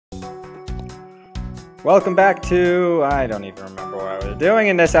Welcome back to... I don't even remember what I was doing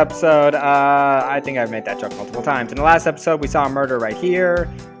in this episode. I think I've made that joke multiple times. In the last episode, we saw a murder right here.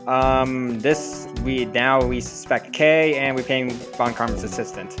 We suspect Kay, and we're paying Von Karman's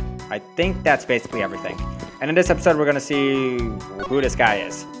assistant. I think that's basically everything. And in this episode, we're going to see who this guy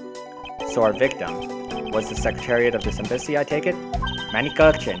is. So our victim was the secretariat of this embassy, I take it? Manny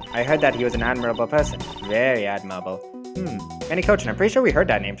Kochin. I heard that he was an admirable person. Very admirable. Manny Kochin. I'm pretty sure we heard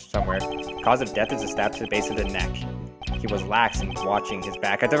that name somewhere. Cause of death is a stab to the base of the neck. He was lax in watching his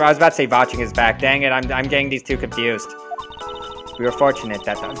back. I was about to say watching his back. Dang it, I'm getting these two confused. We were fortunate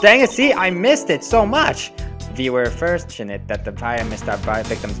that... Dang it, see, I missed it so much! We were fortunate that the fire missed our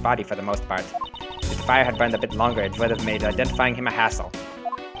victim's body for the most part. If the fire had burned a bit longer, it would have made identifying him a hassle.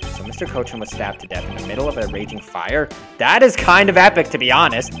 So Mr. Kochin was stabbed to death in the middle of a raging fire? That is kind of epic, to be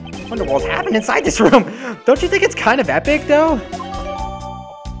honest. What in the world happened inside this room? Don't you think it's kind of epic, though?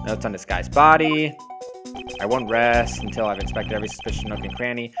 Notes on this guy's body. I won't rest until I've inspected every suspicious nook and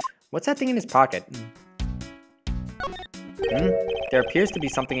cranny. What's that thing in his pocket? There appears to be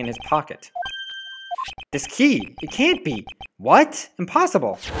something in his pocket. This key! It can't be! What?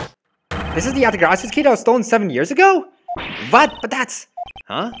 Impossible! This is the Altagracia's key that was stolen 7 years ago? What? But that's...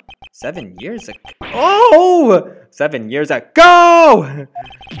 Huh? 7 years ago? Oh! 7 years ago!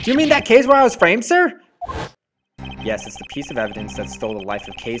 Do you mean that case where I was framed, sir? Yes, it's the piece of evidence that stole the life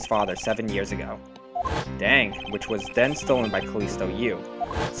of Kay's father 7 years ago. Dang, which was then stolen by Callisto Yu.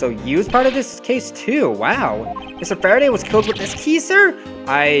 So Yu's part of this case too, wow. Mr. Faraday was killed with this key, sir?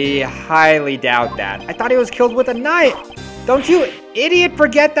 I highly doubt that. I thought he was killed with a knife. Don't you idiot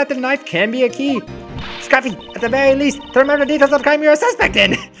forget that the knife can be a key. Scruffy, at the very least, to remember the details of the crime you're a suspect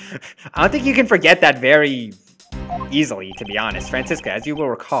in. I don't think you can forget that very easily, to be honest. Francisca, as you will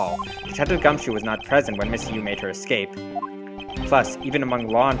recall, Detective Gumshoe was not present when Miss Yu made her escape. Plus, even among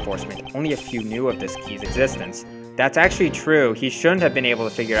law enforcement, only a few knew of this key's existence. That's actually true. He shouldn't have been able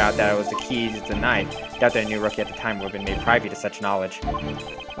to figure out that it was the key to the knife. Doubt that a new rookie at the time would have been made privy to such knowledge.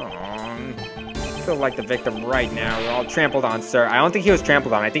 I feel like the victim right now. We're all trampled on, sir. I don't think he was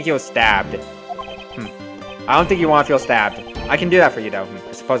trampled on. I think he was stabbed. I don't think you want to feel stabbed. I can do that for you, though.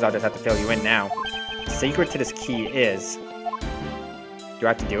 I suppose I'll just have to fill you in now. The secret to this key is... Do I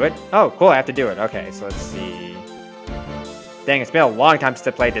have to do it? Oh, cool, I have to do it. Okay, so let's see... Dang, it's been a long time since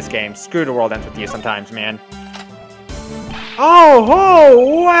I played this game. Screw the world ends with you sometimes, man.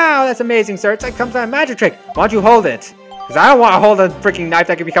 Oh, wow, that's amazing, sir. It's like some kind of magic trick. Why don't you hold it? Because I don't want to hold a freaking knife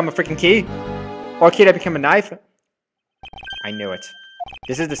that could become a freaking key. Or a key that become a knife. I knew it.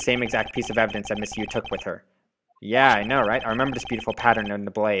 This is the same exact piece of evidence that Miss Yu took with her. Yeah, I know, right? I remember this beautiful pattern in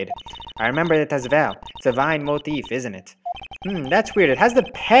the blade. I remember it as well. It's a vine motif, isn't it? That's weird. It has the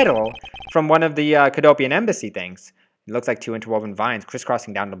petal from one of the Cadopian embassy things. It looks like two interwoven vines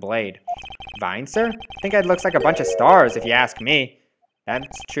crisscrossing down the blade. Vines, sir? I think it looks like a bunch of stars, if you ask me.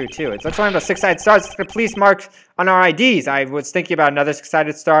 That's true, too. It looks like the six-sided stars. It's the police marked on our IDs. I was thinking about another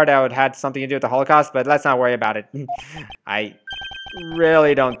six-sided star that would had something to do with the Holocaust, but let's not worry about it. I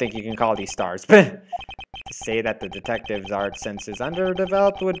really don't think you can call these stars. To say that the detective's art sense is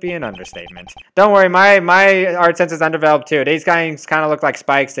underdeveloped would be an understatement. Don't worry, my art sense is underdeveloped, too. These guys kind of look like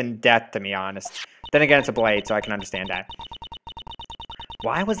spikes and death, to be honest. Then again, it's a blade, so I can understand that.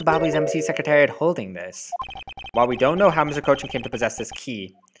 Why was the Babui's embassy secretariat holding this? While we don't know how Mr. Kochin came to possess this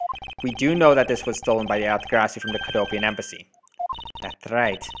key, we do know that this was stolen by the Altagracia from the Cadopian embassy. That's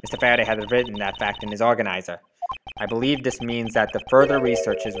right. Mr. Faraday had written that fact in his organizer. I believe this means that the further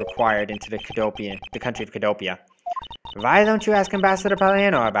research is required into the country of Cadopia. Why don't you ask Ambassador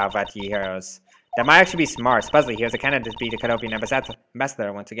Palano about what he hears? That might actually be smart. Supposedly, he was a candidate to be the Cadopian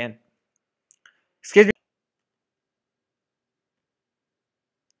ambassador once again. Excuse me.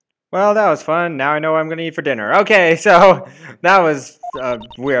 Well, that was fun. Now I know what I'm going to eat for dinner. Okay, so that was a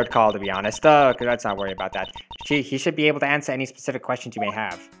weird call, to be honest. Let's not worry about that. He should be able to answer any specific questions you may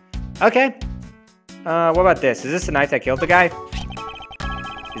have. Okay. What about this? Is this a knife that killed the guy?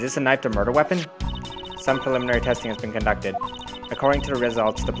 Is this a knife to murder weapon? Some preliminary testing has been conducted. According to the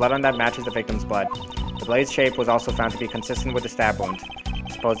results, the blood on that matches the victim's blood. The blade's shape was also found to be consistent with the stab wound.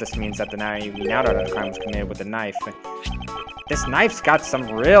 I suppose this means that we now know that the crime was committed with a knife. This knife's got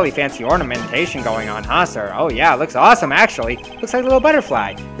some really fancy ornamentation going on, huh, sir? Oh yeah, it looks awesome, actually. Looks like a little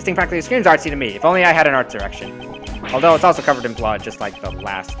butterfly. This thing practically screams artsy to me. If only I had an art direction. Although it's also covered in blood, just like the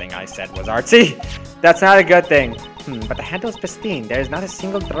last thing I said was artsy. That's not a good thing. But the handle's pristine. There's not a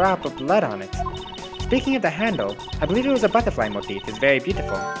single drop of blood on it. Speaking of the handle, I believe it was a butterfly motif. It's very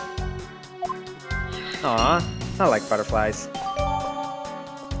beautiful. Aw, I like butterflies.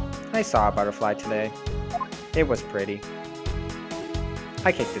 I saw a butterfly today. It was pretty.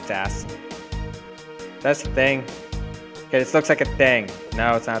 I kicked its ass. That's a thing. Okay, this looks like a thing.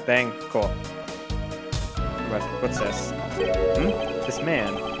 No, it's not a thing. Cool. What's this? This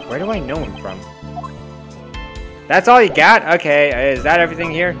man. Where do I know him from? That's all you got? Okay, is that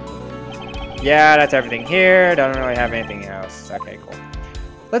everything here? Yeah, that's everything here. Don't really have anything else. Okay, cool.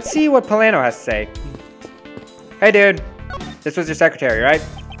 Let's see what Polano has to say. Hey, dude. This was your secretary, right?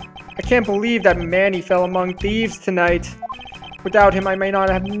 I can't believe that Manny fell among thieves tonight. Without him, I may not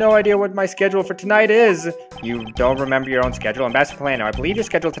have no idea what my schedule for tonight is. You don't remember your own schedule? Ambassador Polano, I believe your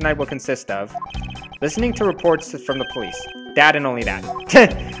schedule tonight will consist of listening to reports from the police. That and only that.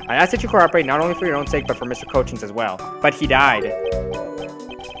 I ask that you cooperate not only for your own sake, but for Mr. Cochin's as well. But he died.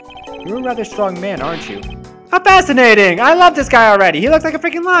 You're a rather strong man, aren't you? How fascinating! I love this guy already. He looks like a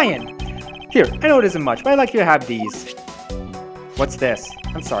freaking lion. Here, I know it isn't much, but I'd like you to have these. What's this?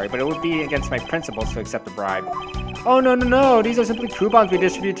 I'm sorry, but it would be against my principles to accept a bribe. Oh, no. These are simply coupons we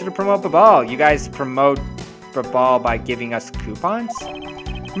distribute to promote Babal. You guys promote Babal by giving us coupons?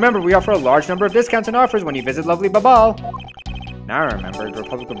 Remember, we offer a large number of discounts and offers when you visit lovely Babal. Now I remember, the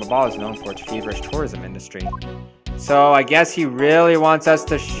Republic of Babal is known for its feverish tourism industry. So I guess he really wants us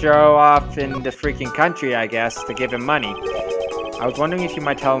to show off in the freaking country, I guess, to give him money. I was wondering if you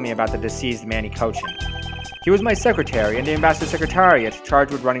might tell me about the deceased Manny Cochin. He was my secretary and the ambassador secretariat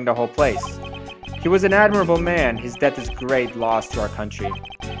charged with running the whole place. He was an admirable man. His death is great loss to our country.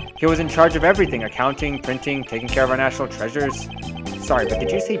 He was in charge of everything, accounting, printing, taking care of our national treasures. Sorry, but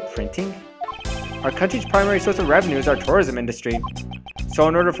did you say printing? Our country's primary source of revenue is our tourism industry. So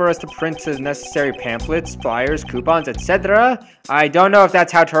in order for us to print the necessary pamphlets, flyers, coupons, etc., I don't know if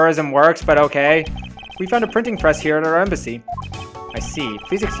that's how tourism works, but okay. We found a printing press here at our embassy. I see.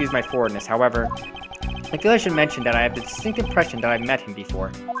 Please excuse my forwardness, however. I feel I should mention that I have the distinct impression that I've met him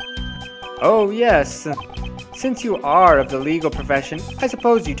before. Oh, yes. Since you are of the legal profession, I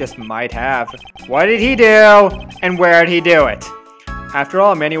suppose you just might have. What did he do? And where did he do it? After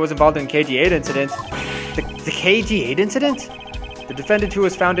all, Manny was involved in the KG8 incident. The KG8 incident? The defendant who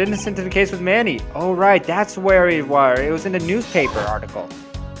was found innocent in the case with Manny. Oh, right, that's where it was. It was in the newspaper article.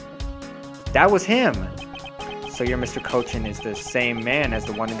 That was him. So your Mr. Cochin is the same man as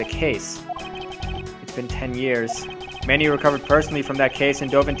the one in the case. It's been 10 years. Manny recovered personally from that case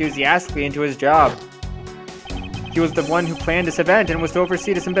and dove enthusiastically into his job. He was the one who planned this event and was to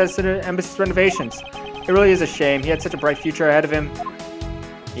oversee this embassy's renovations. It really is a shame. He had such a bright future ahead of him.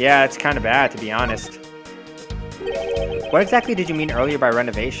 Yeah, it's kind of bad, to be honest. What exactly did you mean earlier by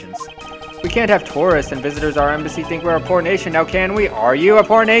renovations? We can't have tourists and visitors our embassy think we're a poor nation, now can we? Are you a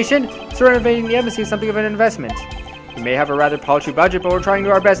poor nation? So renovating the embassy is something of an investment. We may have a rather paltry budget, but we're trying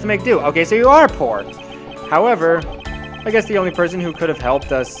our best to make do. Okay, so you are poor. However, I guess the only person who could have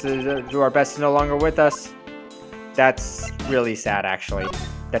helped us do our best is no longer with us. That's really sad, actually,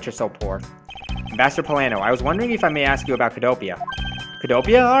 that you're so poor. Ambassador Polano, I was wondering if I may ask you about Cadopia.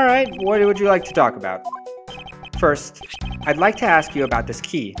 Cadopia? Alright, what would you like to talk about? First, I'd like to ask you about this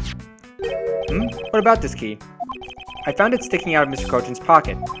key. What about this key? I found it sticking out of Mr. Cochin's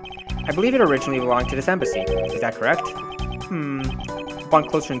pocket. I believe it originally belonged to this embassy. Is that correct? Upon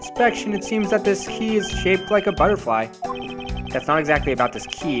closer inspection, it seems that this key is shaped like a butterfly. That's not exactly about this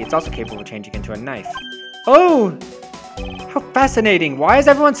key. It's also capable of changing into a knife. Oh! How fascinating! Why is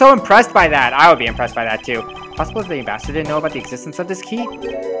everyone so impressed by that? I would be impressed by that too. Possible that the ambassador didn't know about the existence of this key?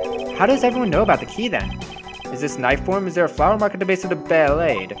 How does everyone know about the key then? Is this knife form? Is there a flower mark at the base of the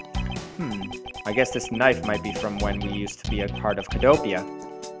blade? I guess this knife might be from when we used to be a part of Cadopia.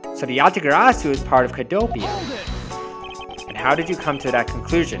 So the Yatagarasu is part of Cadopia. And how did you come to that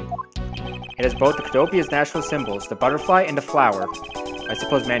conclusion? It has both the Cadopia's national symbols, the butterfly and the flower. I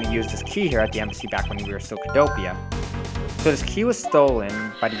suppose Manny used this key here at the embassy back when we were still Cadopia. So this key was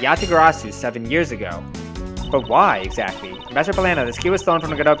stolen by the Yatagarasu 7 years ago. But why, exactly? Ambassador Polano, this key was stolen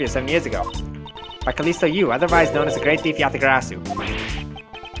from Cadopia 7 years ago. By Callisto Yu, otherwise known as the Great Thief Yatagarasu.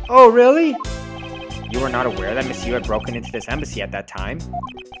 Oh, really? You were not aware that Miss Yu had broken into this embassy at that time?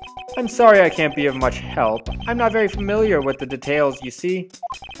 I'm sorry I can't be of much help. I'm not very familiar with the details, you see.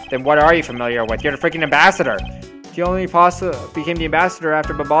 Then what are you familiar with? You're the freaking ambassador. You only became the ambassador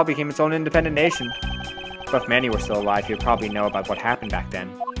after Babal became its own independent nation. But if Manny were still alive, he would probably know about what happened back then.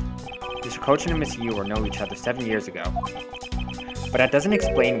 Mr. Cochin and Miss Yu were know each other 7 years ago. But that doesn't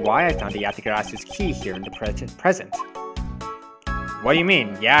explain why I found the Yatagarasu's key here in the present. What do you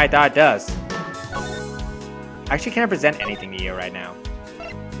mean? Yeah, I thought it does. I actually can't present anything to you right now.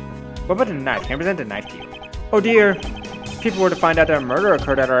 What about a knife? Can I present a knife to you? Oh dear. If people were to find out that a murder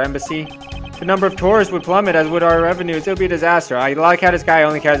occurred at our embassy, the number of tourists would plummet, as would our revenues. It would be a disaster. I like how this guy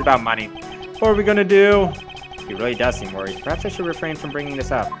only cares about money. What are we gonna do? He really does seem worried. Perhaps I should refrain from bringing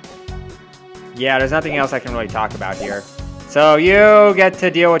this up. Yeah, there's nothing else I can really talk about here. So you get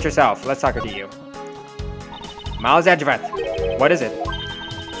to deal with yourself. Let's talk to you. Miles Edgeworth. What is it?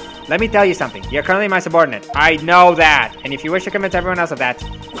 Let me tell you something. You're currently my subordinate. I know that. And if you wish to convince everyone else of that,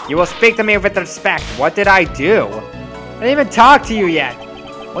 you will speak to me with respect. What did I do? I didn't even talk to you yet.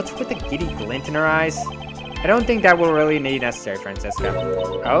 What's with the giddy glint in her eyes? I don't think that will really be necessary, Francisca.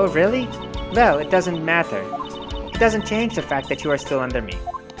 Oh, really? Well, it doesn't matter. It doesn't change the fact that you are still under me.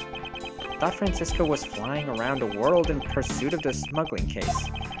 I thought Francisca was flying around the world in pursuit of the smuggling case.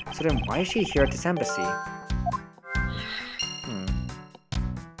 So then why is she here at this embassy?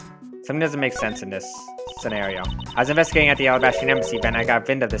 Something doesn't make sense in this scenario. I was investigating at the Alabastrian embassy, then I got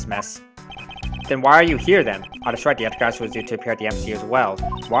wind of this mess. Then why are you here then? Oh, that's right, the Yatagrasu was due to appear at the embassy as well.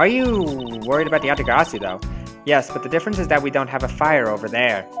 Why are you worried about the Yatagrasu though? Yes, but the difference is that we don't have a fire over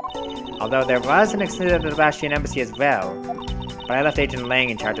there. Although there was an extended at the Alabastrian embassy as well. But I left Agent Lang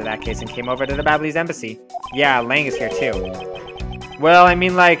in charge of that case and came over to the Babley's embassy. Yeah, Lang is here too. Well, I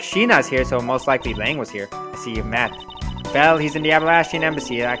mean, like, Sheena's here, so most likely Lang was here. I see you've met. Well, he's in the Alabastrian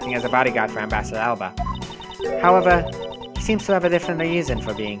embassy acting as a bodyguard for Ambassador Alba. However, he seems to have a different reason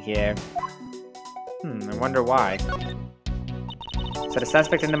for being here. I wonder why. So the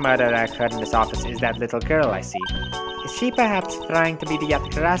suspect in the murder that occurred in this office is that little girl I see. Is she perhaps trying to be the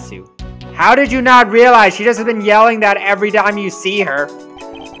Yatagarasu? How did you not realize? She just has been yelling that every time you see her.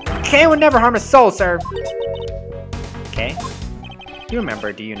 Kay would never harm a soul, sir. Kay? You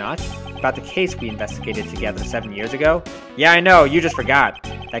remember, do you not? About the case we investigated together 7 years ago? Yeah, I know, you just forgot.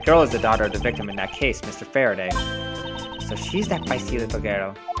 That girl is the daughter of the victim in that case, Mr. Faraday. So she's that feisty little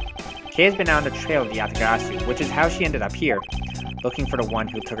girl. Kay has been on the trail of the Yatagarasu, which is how she ended up here, looking for the one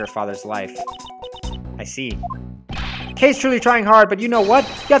who took her father's life. I see. Kay's truly trying hard, but you know what?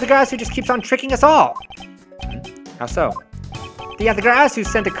 The Yatagarasu just keeps on tricking us all. How so? The Yatagarasu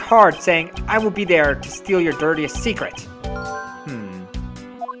sent a card saying, I will be there to steal your dirtiest secret.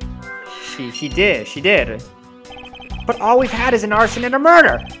 She did. But all we've had is an arson and a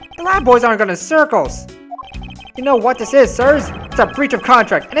murder. The lab boys aren't going in circles. You know what this is, sirs? It's a breach of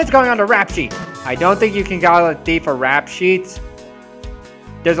contract, and it's going on the rap sheet. I don't think you can call a thief a rap sheet.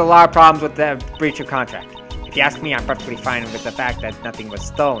 There's a lot of problems with the breach of contract. If you ask me, I'm perfectly fine with the fact that nothing was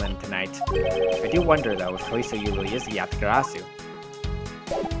stolen tonight. I do wonder, though, if Koiso really is the Yatagarasu.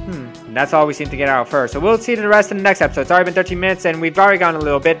 And that's all we seem to get out of her. So we'll see the rest in the next episode. It's already been 13 minutes, and we've already gotten a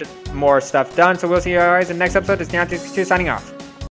little bit more stuff done. So we'll see you guys in the next episode. It's Neon2 signing off.